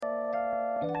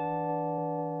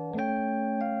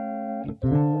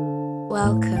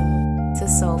Welcome to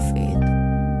Soul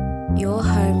Food, your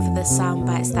home for the sound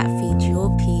bites that feed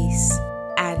your peace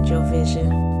and your vision.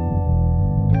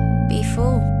 Be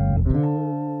full.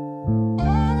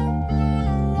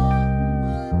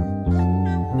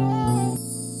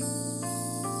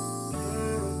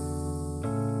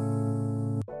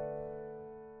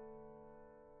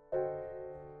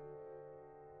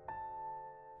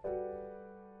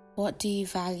 What do you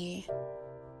value?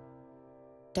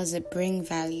 Does it bring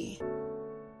value?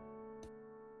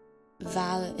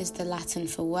 Val is the Latin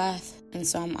for worth, and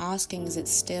so I'm asking, is it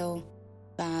still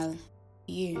val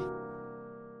you?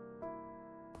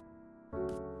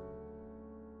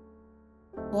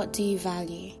 What do you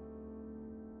value?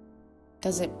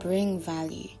 Does it bring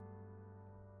value?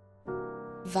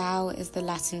 Val is the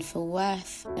Latin for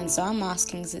worth, and so I'm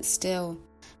asking, is it still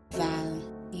val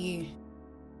you?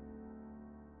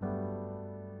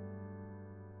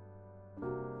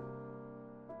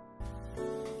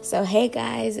 So hey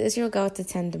guys, it's your girl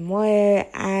Tatenda Moyo,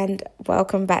 and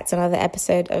welcome back to another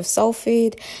episode of Soul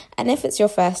Food. And if it's your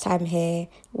first time here,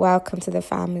 welcome to the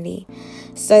family.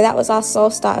 So that was our soul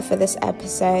starter for this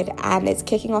episode, and it's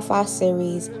kicking off our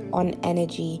series on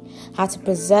energy. How to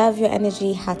preserve your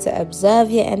energy, how to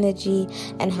observe your energy,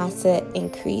 and how to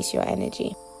increase your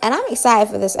energy. And I'm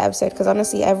excited for this episode because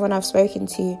honestly, everyone I've spoken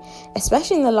to,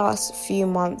 especially in the last few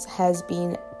months, has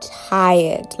been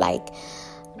tired,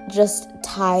 just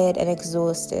tired and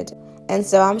exhausted. And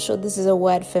so I'm sure this is a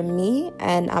word for me,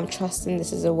 and I'm trusting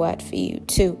this is a word for you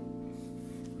too.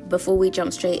 Before we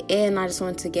jump straight in, I just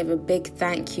want to give a big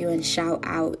thank you and shout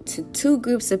out to two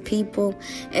groups of people.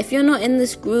 If you're not in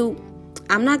this group,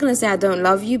 I'm not going to say I don't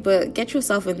love you, but get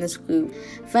yourself in this group.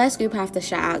 First group I have to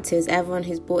shout out to is everyone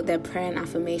who's bought their prayer and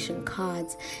affirmation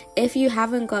cards. If you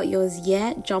haven't got yours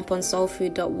yet, jump on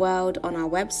soulfood.world on our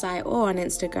website or on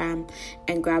Instagram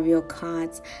and grab your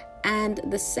cards. And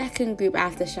the second group I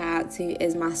have to shout out to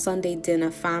is my Sunday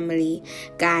dinner family.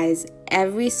 Guys,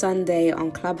 every Sunday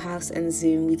on Clubhouse and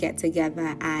Zoom we get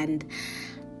together, and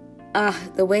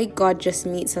the way God just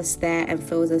meets us there and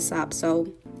fills us up.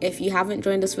 So if you haven't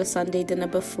joined us for Sunday dinner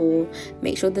before,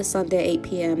 make sure this Sunday at 8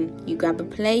 p.m. you grab a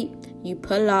plate, you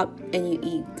pull up, and you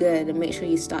eat good, and make sure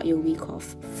you start your week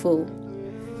off full.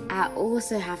 I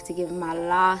also have to give my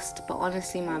last, but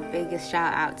honestly my biggest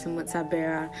shout out to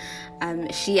Mutabira.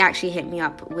 She actually hit me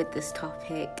up with this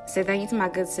topic. So thank you to my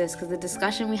good sis, because the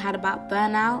discussion we had about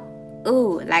burnout,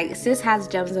 sis has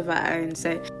gems of her own.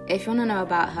 So if you want to know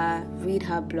about her, read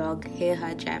her blog, hear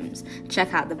her gems,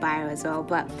 check out the bio as well.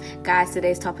 But guys,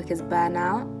 today's topic is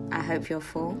burnout. I hope you're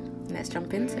full. Let's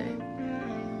jump into it.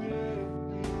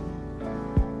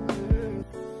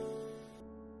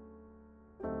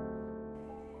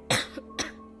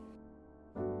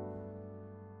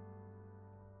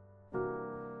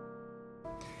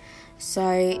 So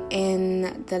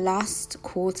in the last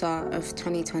quarter of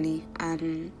 2020,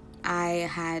 I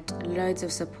had loads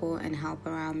of support and help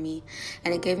around me,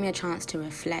 and it gave me a chance to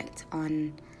reflect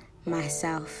on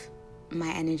myself, my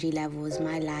energy levels,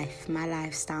 my life, my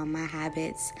lifestyle, my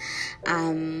habits,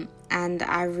 and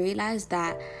I realized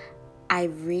that I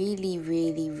really,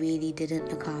 really, really didn't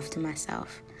look after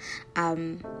myself.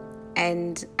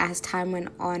 And as time went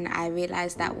on, I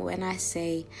realized that when I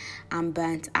say I'm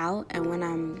burnt out and when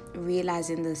I'm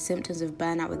realizing the symptoms of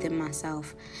burnout within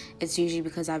myself, it's usually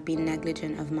because I've been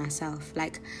negligent of myself.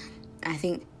 I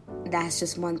think that's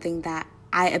just one thing that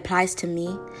applies to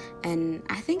me, and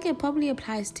I think it probably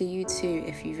applies to you too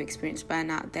if you've experienced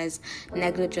burnout. There's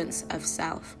negligence of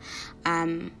self.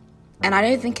 And I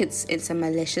don't think it's a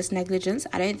malicious negligence.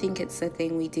 I don't think it's a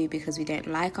thing we do because we don't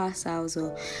like ourselves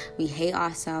or we hate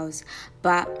ourselves.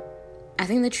 But I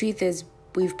think the truth is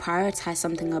we've prioritized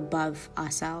something above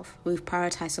ourselves. We've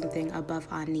prioritized something above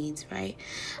our needs, right?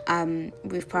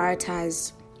 We've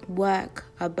prioritized work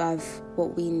above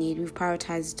what we need. We've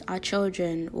prioritized our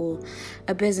children or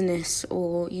a business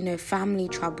or, family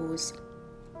troubles.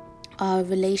 Our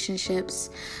relationships,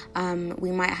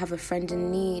 we might have a friend in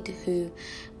need who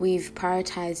we've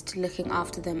prioritized looking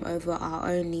after them over our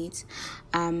own needs,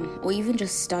 or even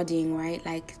just studying, right?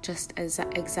 Just as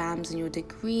exams in your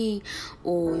degree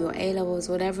or your A-levels,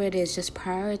 whatever it is, just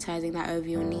prioritizing that over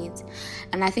your needs.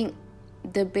 And I think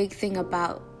the big thing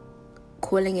about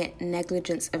calling it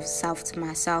negligence of self to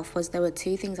myself was there were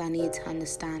two things I needed to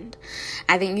understand.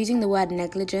 I think using the word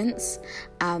negligence,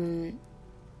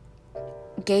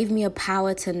 gave me a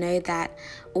power to know that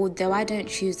although I don't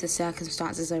choose the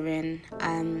circumstances I'm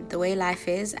in, the way life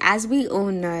is, as we all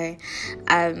know,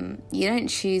 you don't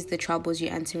choose the troubles you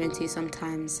enter into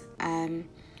sometimes.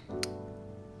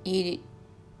 You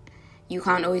You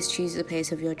can't always choose the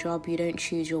pace of your job. You don't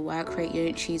choose your work rate. You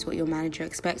don't choose what your manager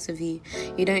expects of you.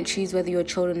 You don't choose whether your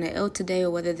children are ill today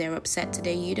or whether they're upset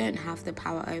today. You don't have the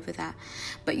power over that.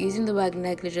 But using the word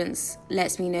negligence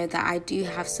lets me know that I do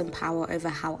have some power over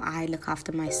how I look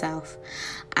after myself.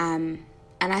 And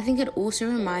I think it also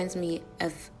reminds me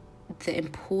of the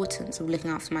importance of looking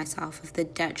after myself, of the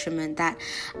detriment that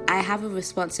I have a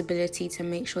responsibility to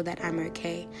make sure that I'm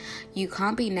okay. You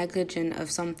can't be negligent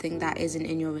of something that isn't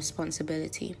in your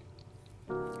responsibility.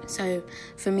 So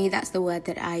for me, that's the word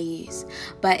that I use.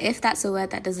 But if that's a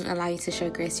word that doesn't allow you to show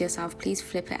grace to yourself, please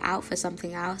flip it out for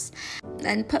something else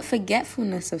and put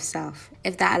forgetfulness of self,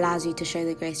 if that allows you to show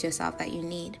the grace to yourself that you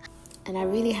need. And I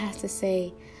really have to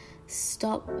say,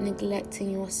 stop neglecting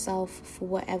yourself for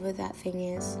whatever that thing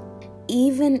is.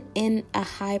 Even in a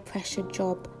high pressure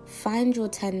job, find your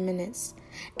 10 minutes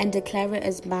and declare it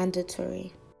as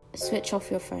mandatory. Switch off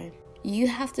your phone. You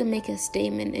have to make a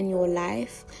statement in your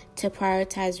life to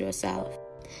prioritize yourself.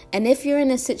 And if you're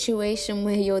in a situation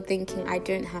where you're thinking, I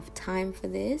don't have time for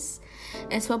this,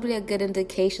 it's probably a good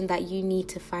indication that you need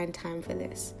to find time for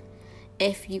this.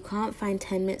 If you can't find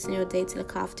 10 minutes in your day to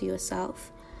look after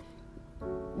yourself,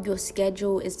 your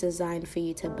schedule is designed for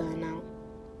you to burn out.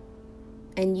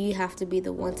 And you have to be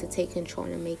the one to take control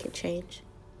and make it change.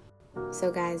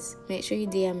 So guys, make sure you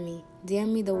DM me.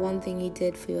 DM me the one thing you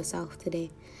did for yourself today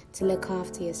to look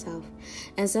after yourself.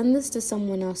 And send this to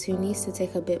someone else who needs to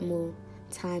take a bit more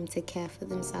time to care for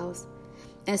themselves.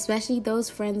 Especially those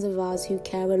friends of ours who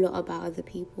care a lot about other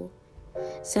people.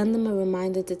 Send them a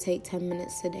reminder to take 10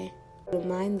 minutes today.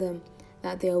 Remind them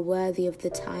that they are worthy of the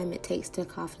time it takes to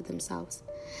look after themselves,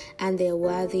 and they are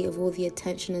worthy of all the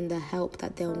attention and the help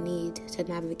that they'll need to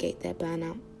navigate their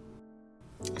burnout.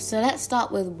 So let's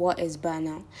start with what is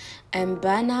burnout. And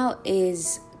burnout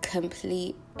is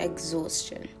complete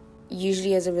exhaustion,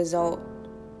 usually as a result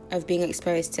of being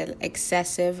exposed to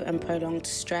excessive and prolonged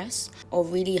stress or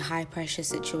really high pressure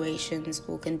situations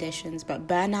or conditions. But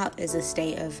burnout is a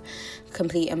state of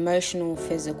complete emotional,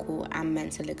 physical, and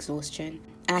mental exhaustion.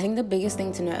 And I think the biggest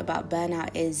thing to note about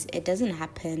burnout is it doesn't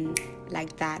happen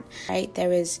like that, right?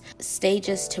 There is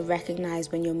stages to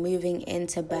recognize when you're moving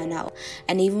into burnout.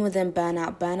 And even within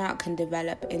burnout can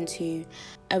develop into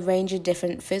a range of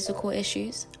different physical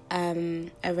issues,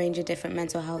 a range of different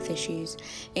mental health issues,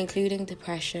 including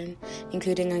depression,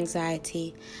 including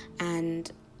anxiety,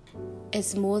 and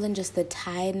it's more than just the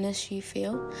tiredness you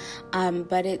feel,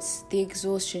 but it's the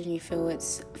exhaustion you feel.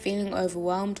 It's feeling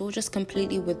overwhelmed or just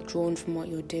completely withdrawn from what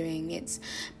you're doing. It's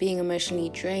being emotionally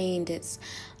drained. It's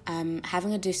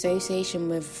having a dissociation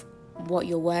with what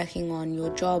you're working on, your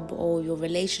job or your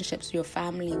relationships, your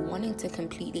family, wanting to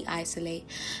completely isolate.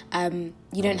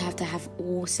 You don't have to have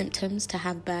all symptoms to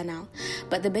have burnout.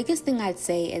 But the biggest thing I'd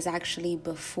say is actually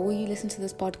before you listen to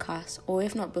this podcast, or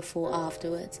if not before,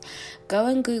 afterwards, go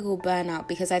and Google burnout,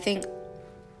 because I think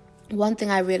one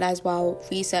thing I realized while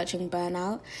researching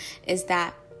burnout is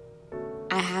that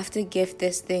I have to give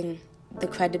this thing the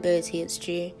credibility it's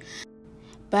due.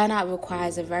 Burnout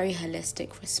requires a very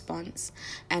holistic response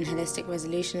and holistic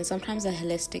resolution, and sometimes a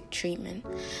holistic treatment.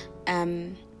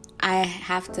 I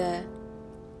have to,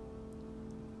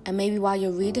 and maybe while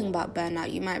you're reading about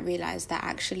burnout, you might realize that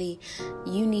actually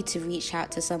you need to reach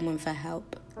out to someone for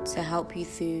help, to help you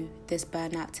through this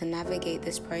burnout, to navigate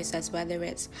this process, whether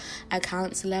it's a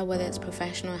counselor, whether it's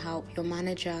professional help, your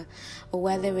manager, or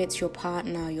whether it's your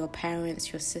partner, your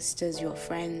parents, your sisters, your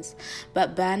friends.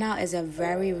 But burnout is a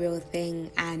very real thing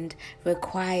and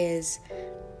requires,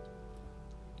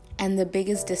 and the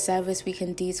biggest disservice we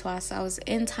can do to ourselves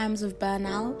in times of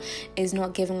burnout is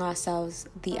not giving ourselves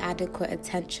the adequate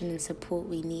attention and support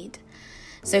we need.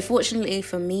 So fortunately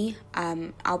for me,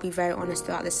 I'll be very honest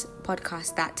throughout this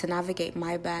podcast that to navigate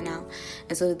my burnout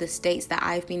and sort of the states that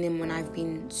I've been in when I've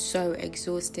been so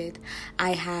exhausted,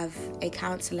 I have a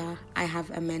counselor, I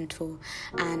have a mentor,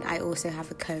 and I also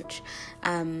have a coach.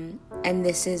 And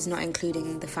this is not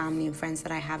including the family and friends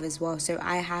that I have as well. So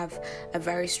I have a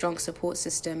very strong support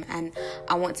system, and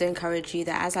I want to encourage you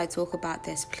that as I talk about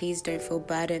this, please don't feel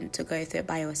burdened to go through it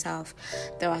by yourself.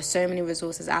 There are so many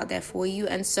resources out there for you,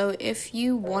 and so if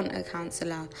you want a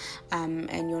counselor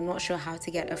and you're not sure how to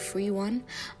get a free one,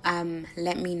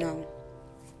 let me know.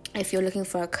 If you're looking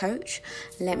for a coach,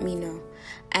 let me know.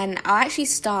 And I'll actually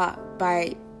start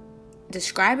by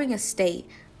describing a state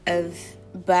of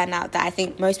burnout that I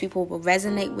think most people will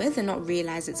resonate with and not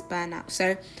realize it's burnout.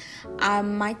 So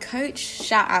my coach,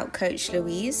 shout out Coach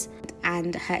Louise,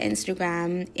 and her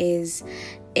Instagram is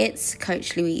It's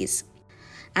Coach Louise.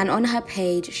 And on her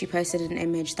page, she posted an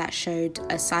image that showed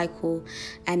a cycle,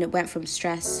 and it went from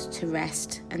stress to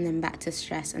rest, and then back to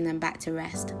stress, and then back to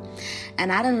rest.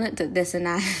 And I done looked at this, and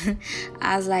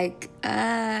I was like,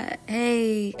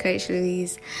 hey, Coach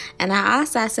Louise. And I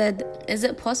asked, I said, is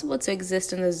it possible to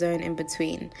exist in the zone in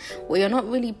between, where you're not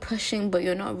really pushing, but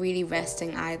you're not really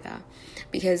resting either?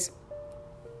 Because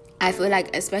I feel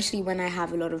like, especially when I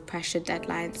have a lot of pressure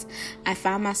deadlines, I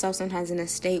found myself sometimes in a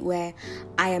state where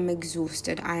I am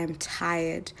exhausted, I am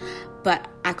tired, but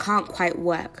I can't quite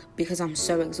work because I'm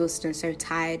so exhausted and so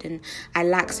tired, and I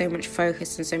lack so much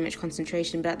focus and so much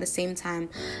concentration. But at the same time,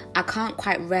 I can't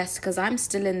quite rest because I'm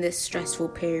still in this stressful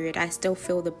period. I still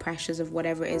feel the pressures of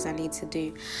whatever it is I need to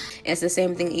do. It's the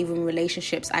same thing even in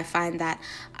relationships. I find that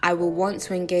I will want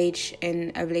to engage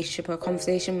in a relationship or a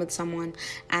conversation with someone,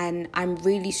 and I'm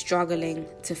really struggling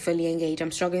to fully engage.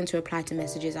 I'm struggling to reply to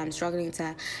messages. I'm struggling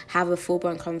to have a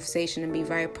full-blown conversation and be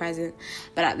very present.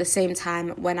 But at the same time,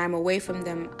 when I'm away from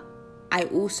them, I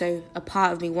also, a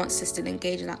part of me wants to still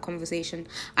engage in that conversation.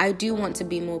 I do want to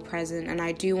be more present, and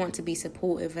I do want to be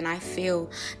supportive, and I feel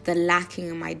the lacking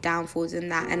and my downfalls in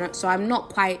that. And so I'm not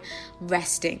quite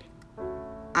resting.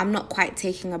 I'm not quite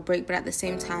taking a break, but at the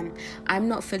same time, I'm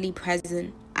not fully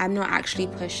present. I'm not actually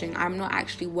pushing. I'm not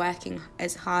actually working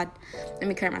as hard. Let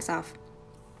me correct myself.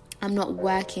 I'm not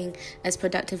working as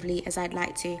productively as I'd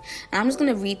like to. And I'm just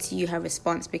going to read to you her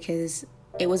response because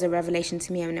it was a revelation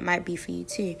to me, and it might be for you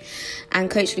too. And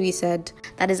Coach Louise said,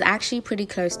 that is actually pretty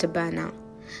close to burnout.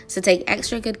 So take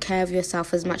extra good care of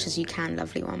yourself as much as you can,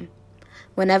 lovely one.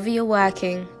 Whenever you're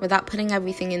working, without putting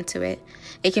everything into it,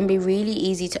 it can be really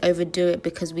easy to overdo it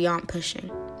because we aren't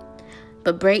pushing.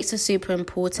 But breaks are super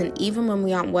important even when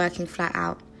we aren't working flat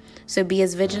out. So be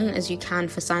as vigilant as you can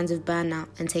for signs of burnout,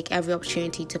 and take every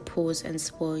opportunity to pause and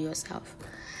spoil yourself.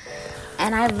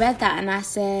 And I read that and I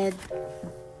said,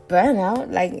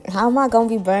 burnout? Like, how am I going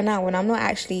to be burnout when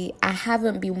I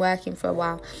haven't been working for a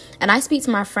while? And I speak to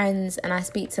my friends and I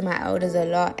speak to my elders a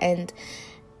lot, and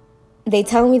they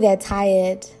tell me they're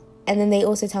tired, and then they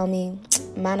also tell me,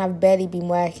 man, I've barely been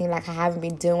working, like I haven't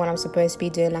been doing what I'm supposed to be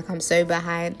doing, like I'm so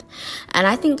behind. And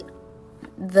I think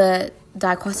the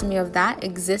dichotomy of that,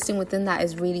 existing within that,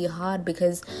 is really hard,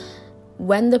 because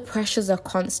when the pressures are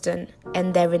constant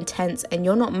and they're intense and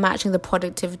you're not matching the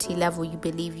productivity level you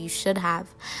believe you should have,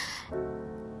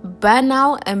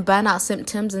 burnout and burnout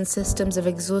symptoms and systems of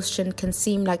exhaustion can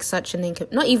seem like such an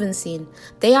not even seen.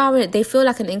 They feel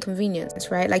like an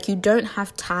inconvenience, right? Like, you don't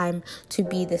have time to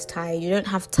be this tired. You don't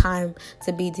have time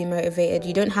to be demotivated.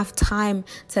 You don't have time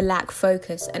to lack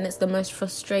focus. And it's the most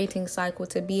frustrating cycle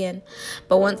to be in.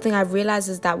 But one thing I've realized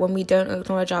is that when we don't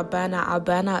acknowledge our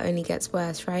burnout only gets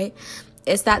worse, right?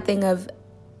 It's that thing of,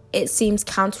 it seems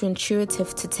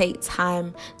counterintuitive to take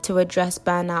time to address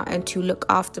burnout and to look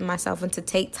after myself and to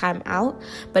take time out.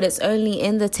 But it's only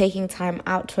in the taking time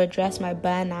out to address my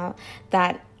burnout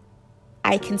that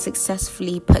I can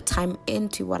successfully put time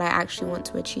into what I actually want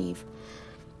to achieve.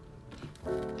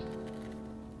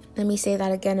 Let me say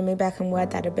that again, and maybe I can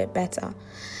word that a bit better.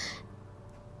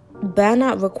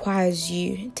 Burnout requires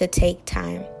you to take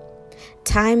time.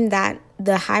 Time that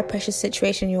the high pressure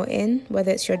situation you're in,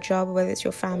 whether it's your job, whether it's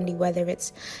your family, whether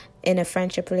it's in a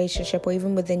friendship relationship, or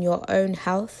even within your own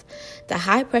health, the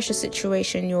high pressure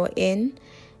situation you're in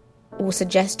will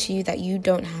suggest to you that you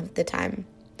don't have the time.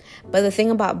 But the thing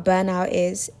about burnout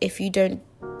is, if you don't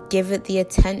give it the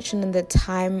attention and the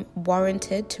time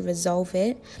warranted to resolve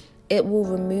it, it will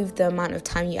remove the amount of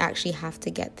time you actually have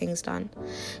to get things done.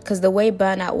 Because the way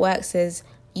burnout works is,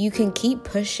 you can keep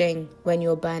pushing when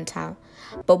you're burnt out,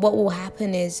 but what will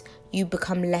happen is you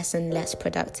become less and less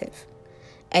productive,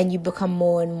 and you become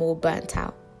more and more burnt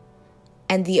out.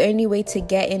 And the only way to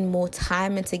get in more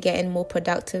time and to get in more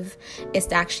productive is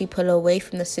to actually pull away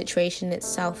from the situation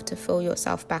itself to fill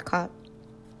yourself back up.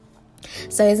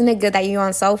 So isn't it good that you're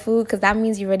on soul food? Because that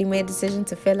means you already made a decision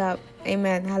to fill up.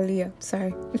 Amen. Hallelujah.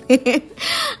 Sorry.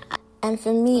 And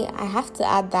for me, I have to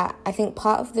add that I think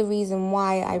part of the reason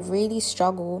why I really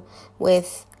struggle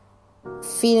with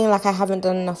feeling like I haven't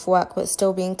done enough work but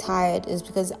still being tired is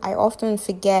because I often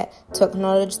forget to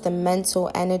acknowledge the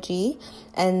mental energy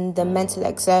and the mental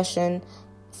exertion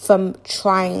from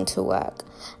trying to work.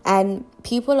 And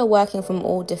people are working from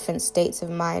all different states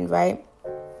of mind, right?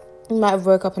 You might have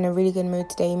woke up in a really good mood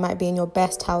today. You might be in your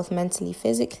best health mentally,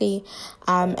 physically,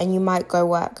 and you might go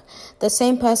work. The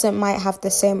same person might have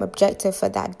the same objective for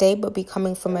that day, but be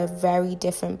coming from a very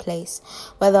different place.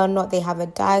 Whether or not they have a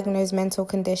diagnosed mental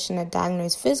condition, a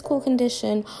diagnosed physical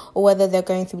condition, or whether they're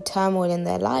going through turmoil in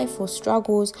their life or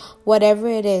struggles, whatever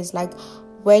it is, like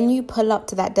when you pull up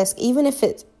to that desk, even if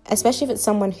it's especially if it's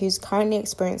someone who's currently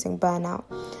experiencing burnout,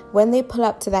 when they pull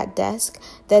up to that desk,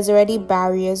 there's already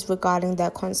barriers regarding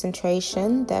their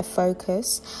concentration, their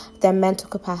focus, their mental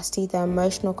capacity, their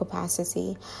emotional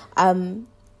capacity,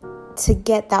 to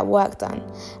get that work done.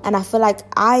 And I feel like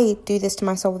I do this to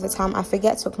myself all the time. I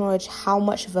forget to acknowledge how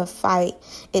much of a fight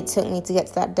it took me to get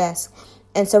to that desk.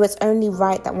 And so it's only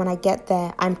right that when I get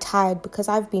there, I'm tired because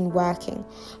I've been working.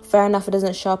 Fair enough, it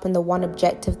doesn't show up in the one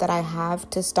objective that I have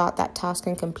to start that task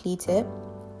and complete it.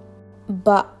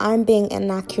 But I'm being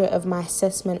inaccurate of my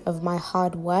assessment of my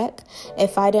hard work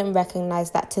if I didn't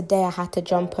recognize that today I had to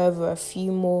jump over a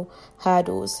few more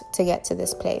hurdles to get to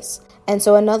this place. And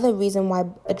so another reason why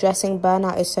addressing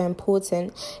burnout is so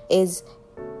important is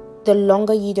the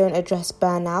longer you don't address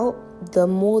burnout, the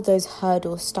more those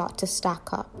hurdles start to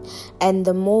stack up. And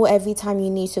the more every time you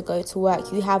need to go to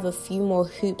work, you have a few more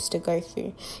hoops to go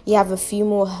through. You have a few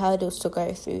more hurdles to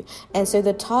go through. And so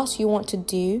the task you want to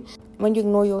do, when you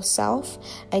ignore yourself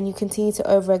and you continue to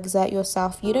overexert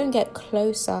yourself, you don't get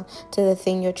closer to the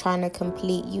thing you're trying to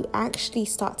complete. You actually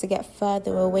start to get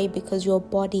further away because your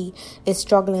body is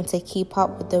struggling to keep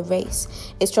up with the race.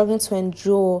 It's struggling to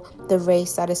endure the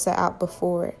race that is set out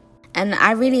before it. And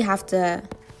I really have to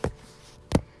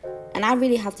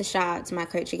shout out to my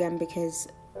coach again, because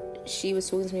she was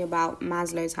talking to me about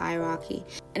Maslow's hierarchy.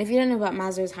 And if you don't know about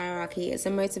Maslow's hierarchy, it's a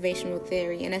motivational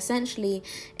theory. And essentially,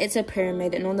 it's a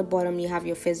pyramid. And on the bottom, you have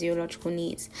your physiological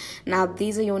needs. Now,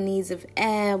 these are your needs of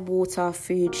air, water,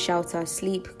 food, shelter,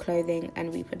 sleep, clothing,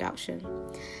 and reproduction.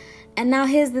 And now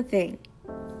here's the thing.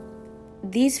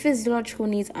 These physiological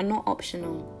needs are not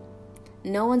optional.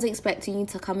 No one's expecting you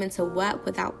to come into work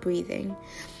without breathing.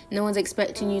 No one's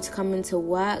expecting you to come into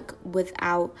work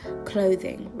without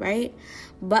clothing, right?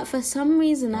 But for some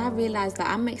reason, I realized that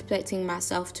I'm expecting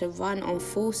myself to run on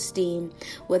full steam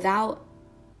without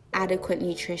adequate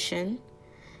nutrition,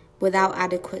 without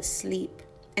adequate sleep.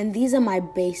 And these are my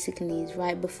basic needs,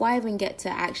 right? Before I even get to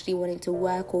actually wanting to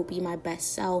work or be my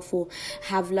best self or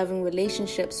have loving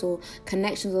relationships or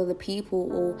connections with other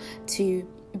people or to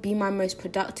be my most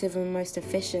productive and most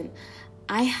efficient,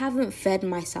 I haven't fed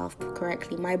myself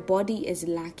correctly. My body is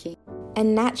lacking.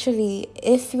 And naturally,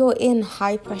 if you're in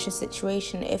high pressure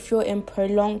situation, if you're in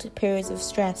prolonged periods of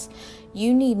stress,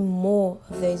 you need more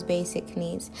of those basic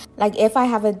needs. Like if I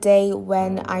have a day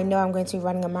when I know I'm going to be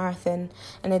running a marathon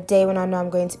and a day when I know I'm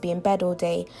going to be in bed all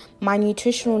day, my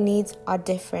nutritional needs are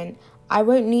different. I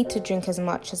won't need to drink as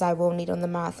much as I will need on the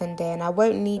marathon day, and I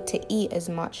won't need to eat as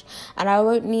much, and I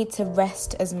won't need to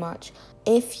rest as much.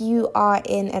 If you are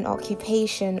in an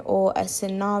occupation or a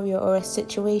scenario or a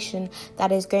situation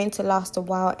that is going to last a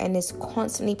while and is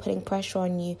constantly putting pressure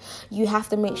on you, you have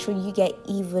to make sure you get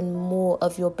even more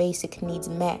of your basic needs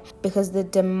met, because the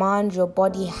demand your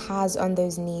body has on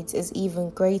those needs is even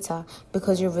greater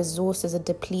because your resources are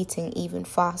depleting even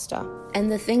faster.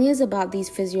 And the thing is about these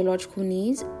physiological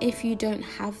needs, if you don't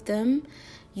have them,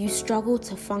 you struggle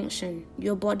to function.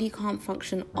 Your body can't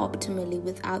function optimally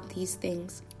without these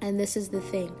things. And this is the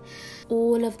thing.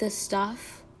 All of the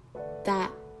stuff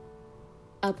that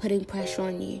are putting pressure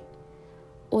on you,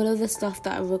 all of the stuff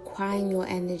that are requiring your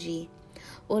energy,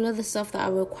 all of the stuff that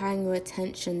are requiring your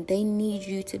attention, they need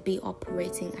you to be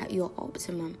operating at your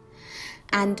optimum.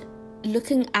 And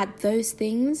looking at those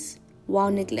things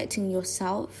while neglecting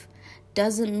yourself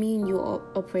doesn't mean you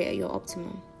operate at your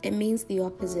optimum. It means the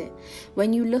opposite.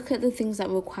 When you look at the things that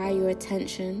require your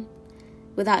attention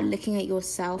without looking at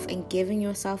yourself and giving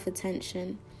yourself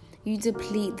attention, you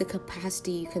deplete the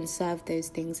capacity you can serve those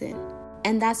things in.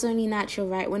 And that's only natural,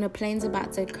 right? When a plane's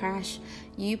about to crash,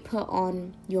 you put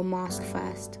on your mask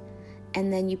first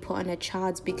and then you put on a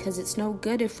child's, because it's no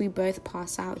good if we both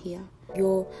pass out here.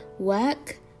 Your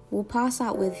work will pass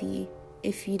out with you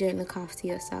if you don't look after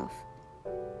yourself.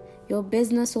 Your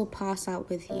business will pass out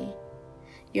with you.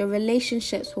 Your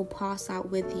relationships will pass out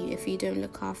with you if you don't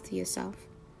look after yourself.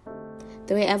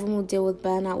 The way everyone will deal with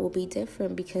burnout will be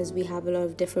different because we have a lot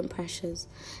of different pressures.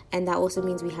 And that also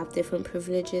means we have different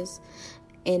privileges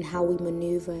in how we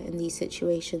maneuver in these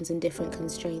situations and different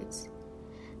constraints.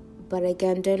 But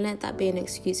again, don't let that be an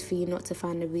excuse for you not to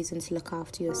find a reason to look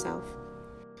after yourself.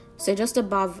 So just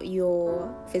above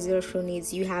your physiological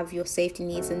needs, you have your safety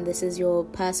needs, and this is your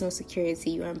personal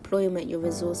security, your employment, your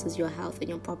resources, your health, and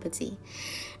your property.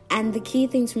 And the key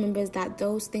thing to remember is that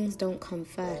those things don't come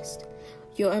first.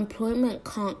 Your employment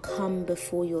can't come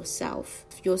before yourself.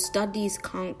 Your studies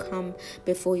can't come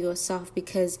before yourself,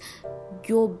 because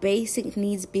your basic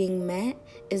needs being met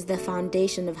is the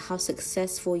foundation of how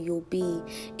successful you'll be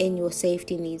in your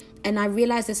safety needs. And I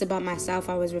realized this about myself.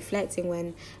 I was reflecting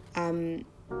when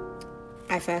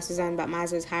I first learned about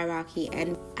Maslow's hierarchy,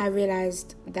 and I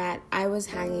realized that I was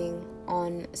hanging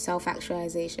on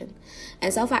self-actualization.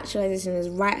 And self-actualization is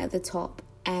right at the top,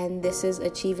 and this is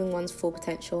achieving one's full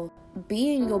potential,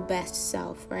 being your best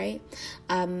self, right?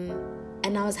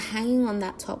 And I was hanging on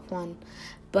that top one,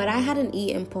 but I hadn't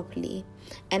eaten properly,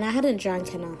 and I hadn't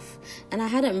drank enough, and I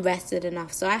hadn't rested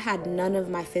enough, so I had none of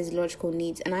my physiological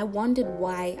needs, and I wondered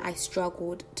why I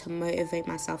struggled to motivate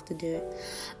myself to do it.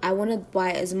 I wondered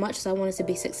why, as much as I wanted to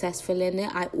be successful in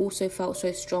it, I also felt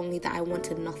so strongly that I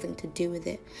wanted nothing to do with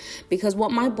it, because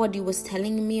what my body was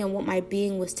telling me and what my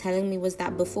being was telling me was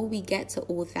that before we get to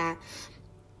all that,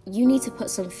 you need to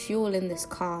put some fuel in this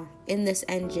car, in this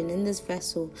engine, in this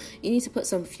vessel. You need to put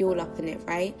some fuel up in it,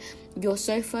 right? You're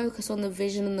so focused on the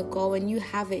vision and the goal, and you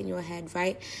have it in your head,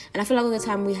 right? And I feel like all the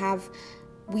time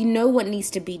we know what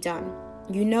needs to be done.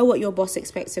 You know what your boss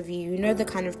expects of you. You know the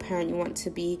kind of parent you want to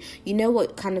be. You know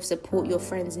what kind of support your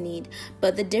friends need.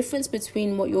 But the difference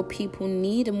between what your people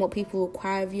need and what people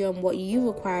require of you and what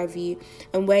you require of you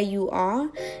and where you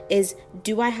are is,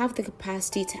 do I have the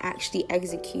capacity to actually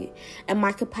execute? And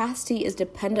my capacity is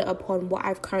dependent upon what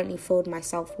I've currently filled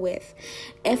myself with.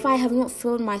 If I have not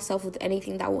filled myself with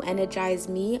anything that will energize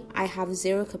me, I have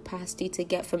zero capacity to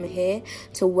get from here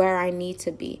to where I need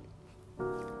to be.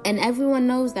 And everyone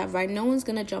knows that, right? No one's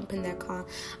going to jump in their car.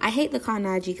 I hate the car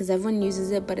analogy because everyone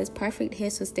uses it, but it's perfect here,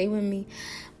 so stay with me.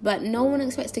 But no one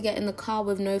expects to get in the car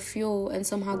with no fuel and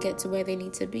somehow get to where they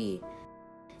need to be.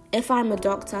 If I'm a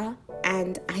doctor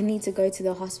and I need to go to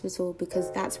the hospital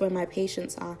because that's where my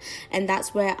patients are, and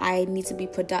that's where I need to be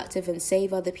productive and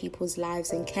save other people's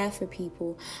lives and care for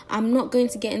people, I'm not going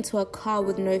to get into a car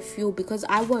with no fuel because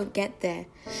I won't get there.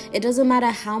 It doesn't matter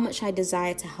how much I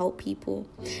desire to help people.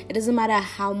 It doesn't matter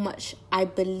how much I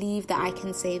believe that I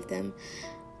can save them.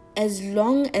 As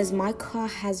long as my car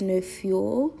has no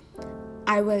fuel,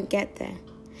 I won't get there.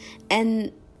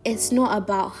 And it's not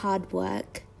about hard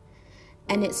work.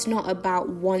 And it's not about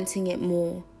wanting it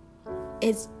more.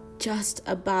 It's just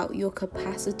about your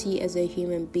capacity as a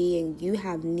human being. You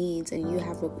have needs and you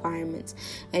have requirements,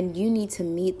 and you need to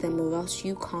meet them or else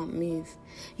you can't move.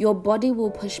 Your body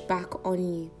will push back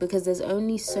on you because there's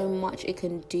only so much it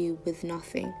can do with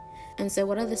nothing. And so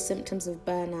what are the symptoms of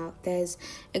burnout? There's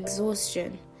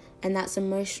exhaustion, and that's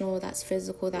emotional, that's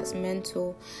physical, that's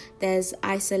mental. There's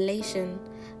isolation.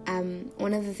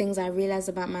 One of the things I realized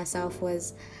about myself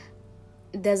was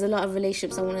there's a lot of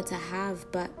relationships I wanted to have,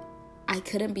 but I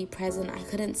couldn't be present. I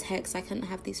couldn't text. I couldn't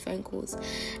have these phone calls.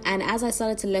 And as I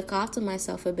started to look after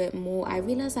myself a bit more, I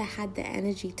realized I had the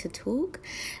energy to talk.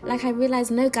 Like, I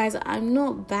realized, no, guys, I'm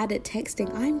not bad at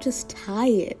texting. I'm just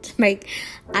tired. Like,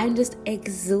 I'm just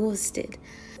exhausted.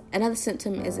 Another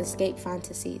symptom is escape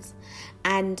fantasies.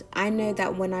 And I know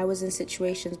that when I was in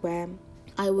situations where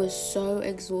I was so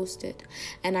exhausted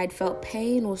and I'd felt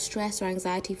pain or stress or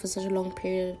anxiety for such a long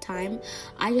period of time,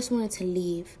 I just wanted to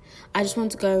leave. I just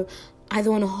wanted to go either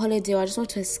on a holiday, or I just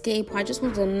wanted to escape. I just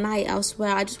wanted a night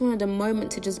elsewhere. I just wanted a moment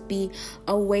to just be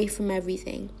away from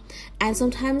everything. And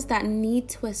sometimes that need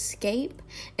to escape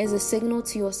is a signal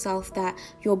to yourself that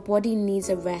your body needs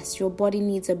a rest. Your body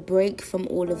needs a break from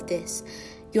all of this.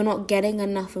 You're not getting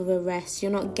enough of a rest.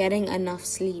 You're not getting enough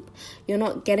sleep. You're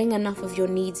not getting enough of your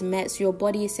needs met. So your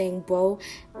body is saying, bro,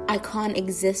 I can't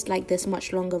exist like this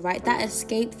much longer, right? That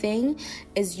escape thing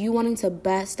is you wanting to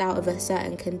burst out of a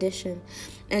certain condition.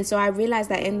 And so I realized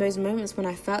that in those moments when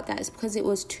I felt that, it's because it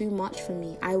was too much for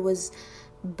me. I was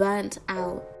burnt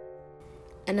out.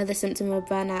 Another symptom of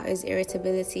burnout is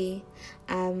irritability.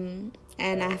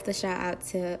 And I have to shout out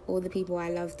to all the people I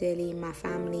love dearly, my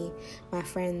family, my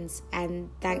friends,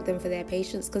 and thank them for their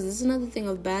patience. Because this is another thing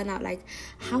of burnout. Like,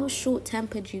 how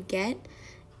short-tempered you get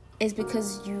is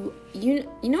because you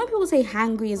know how people say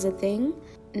hangry is a thing?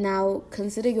 Now,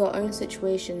 consider your own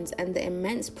situations and the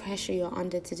immense pressure you're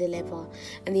under to deliver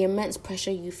and the immense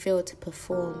pressure you feel to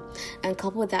perform. And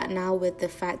couple that now with the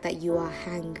fact that you are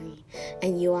hungry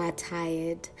and you are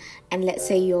tired and let's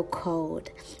say you're cold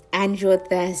and you're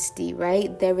thirsty,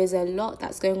 right? There is a lot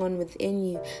that's going on within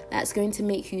you that's going to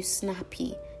make you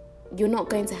snappy. You're not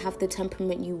going to have the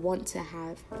temperament you want to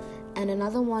have. And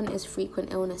another one is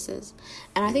frequent illnesses.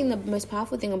 And I think the most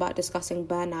powerful thing about discussing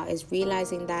burnout is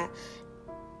realizing that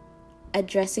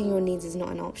addressing your needs is not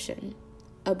an option.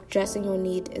 Addressing your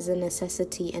need is a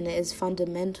necessity, and it is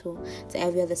fundamental to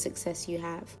every other success you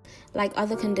have. Like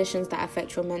other conditions that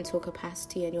affect your mental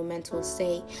capacity and your mental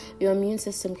state, your immune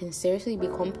system can seriously be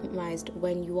compromised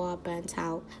when you are burnt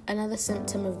out. Another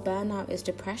symptom of burnout is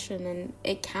depression, and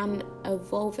it can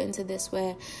evolve into this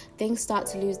where things start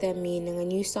to lose their meaning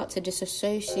and you start to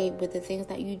disassociate with the things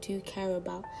that you do care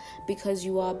about because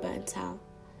you are burnt out.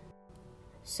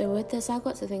 So with this, I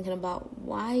got to thinking about,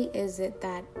 why is it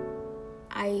that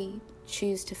I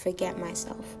choose to forget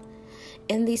myself?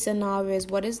 In these scenarios,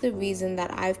 what is the reason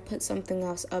that I've put something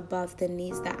else above the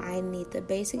needs that I need, the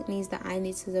basic needs that I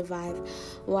need to survive?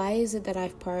 Why is it that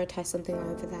I've prioritized something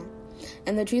over that?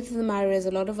 And the truth of the matter is,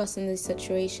 a lot of us in these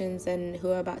situations and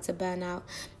who are about to burn out,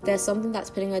 there's something that's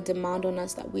putting a demand on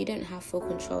us that we don't have full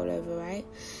control over, right?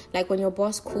 Like when your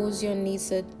boss calls you and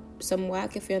needs some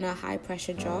work, if you're in a high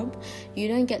pressure job, you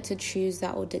don't get to choose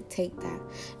that or dictate that.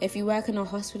 If you work in a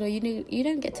hospital, you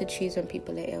don't get to choose when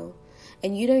people are ill.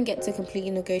 And you don't get to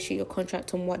completely negotiate your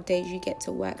contract on what days you get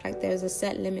to work. Like, there's a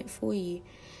set limit for you.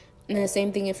 And the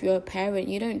same thing if you're a parent,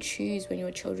 you don't choose when your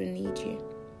children need you.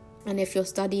 And if you're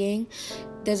studying,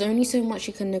 there's only so much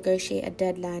you can negotiate a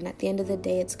deadline. At the end of the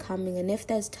day, it's coming. And if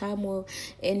there's turmoil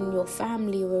in your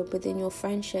family or within your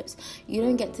friendships, you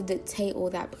don't get to dictate all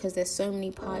that because there's so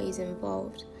many parties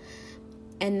involved.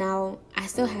 And now I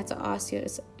still had to ask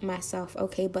myself,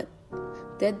 okay, but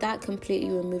did that completely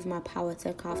remove my power to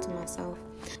look after myself?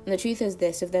 And the truth is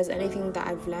this: if there's anything that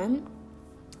I've learned,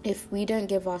 if we don't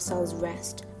give ourselves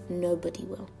rest, nobody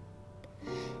will.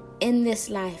 In this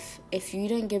life, if you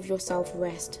don't give yourself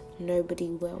rest, nobody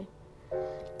will.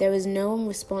 There is no one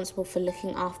responsible for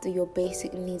looking after your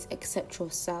basic needs except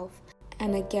yourself.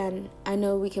 And again, I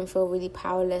know we can feel really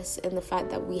powerless in the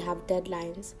fact that we have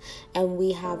deadlines and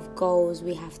we have goals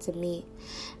we have to meet.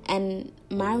 And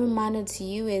my reminder to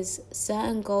you is,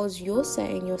 certain goals you're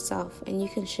setting yourself and you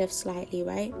can shift slightly,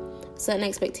 right? Certain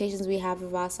expectations we have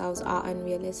of ourselves are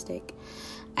unrealistic.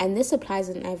 And this applies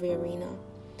in every arena.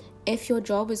 If your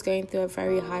job is going through a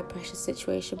very high pressure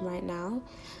situation right now,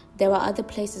 there are other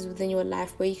places within your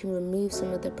life where you can remove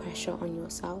some of the pressure on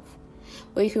yourself.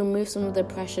 Where you can remove some of the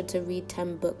pressure to read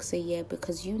 10 books a year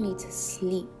because you need to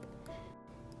sleep.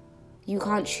 You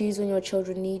can't choose when your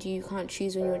children need you. You can't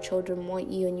choose when your children want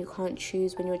you. And you can't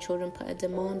choose when your children put a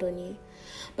demand on you.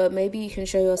 But maybe you can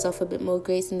show yourself a bit more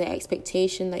grace in the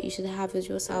expectation that you should have of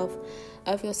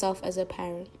yourself as a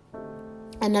parent.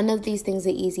 And none of these things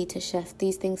are easy to shift.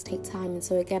 These things take time. And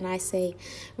so again, I say,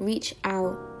 reach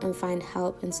out and find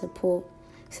help and support,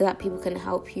 so that people can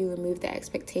help you remove the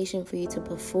expectation for you to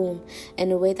perform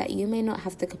in a way that you may not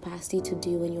have the capacity to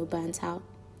do when you're burnt out.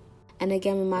 And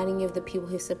again, reminding you of the people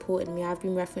who supported me. I've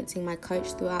been referencing my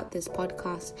coach throughout this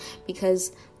podcast,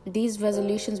 because these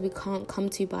resolutions we can't come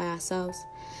to by ourselves.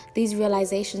 These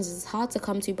realizations is hard to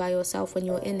come to by yourself when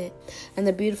you're in it. And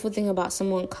the beautiful thing about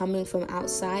someone coming from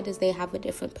outside is they have a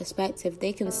different perspective.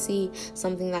 They can see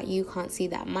something that you can't see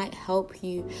that might help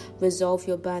you resolve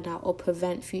your burnout or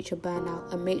prevent future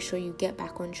burnout and make sure you get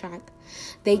back on track.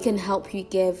 They can help you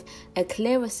give a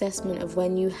clear assessment of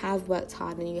when you have worked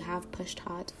hard and you have pushed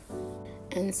hard.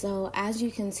 And so as you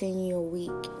continue your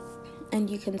week and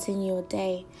you continue your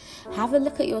day, have a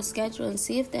look at your schedule and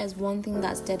see if there's one thing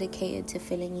that's dedicated to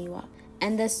filling you up.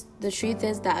 And the truth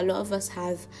is that a lot of us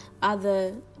have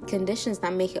other conditions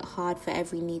that make it hard for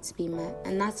every need to be met,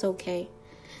 and that's okay.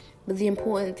 But the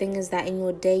important thing is that in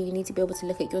your day, you need to be able to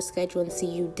look at your schedule and see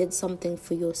you did something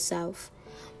for yourself.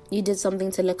 You did something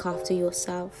to look after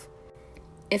yourself.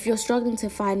 If you're struggling to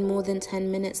find more than 10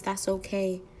 minutes, that's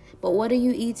okay. But what are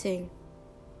you eating?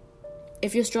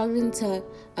 If you're struggling to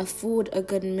afford a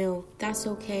good meal, that's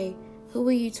okay. Who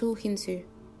are you talking to?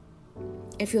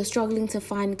 If you're struggling to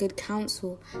find good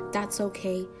counsel, that's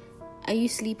okay. Are you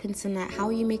sleeping tonight? How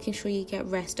are you making sure you get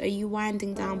rest? Are you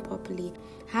winding down properly?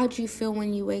 How do you feel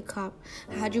when you wake up?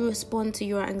 How do you respond to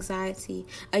your anxiety?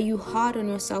 Are you hard on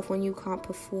yourself when you can't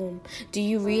perform? Do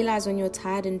you realize when you're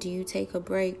tired and do you take a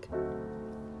break?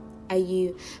 Are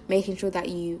you making sure that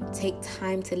you take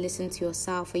time to listen to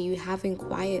yourself? Are you having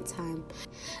quiet time?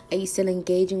 Are you still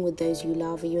engaging with those you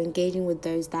love? Are you engaging with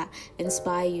those that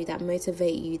inspire you, that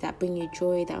motivate you, that bring you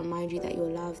joy, that remind you that you're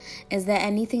loved? Is there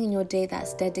anything in your day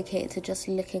that's dedicated to just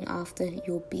looking after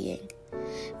your being?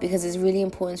 Because it's really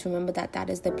important to remember that that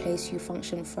is the place you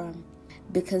function from.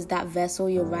 Because that vessel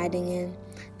you're riding in,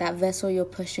 that vessel you're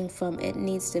pushing from, it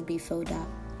needs to be filled up.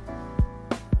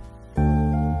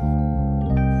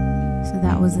 So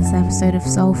that was this episode of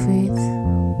Soul Foods,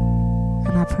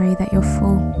 and I pray that you're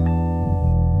full.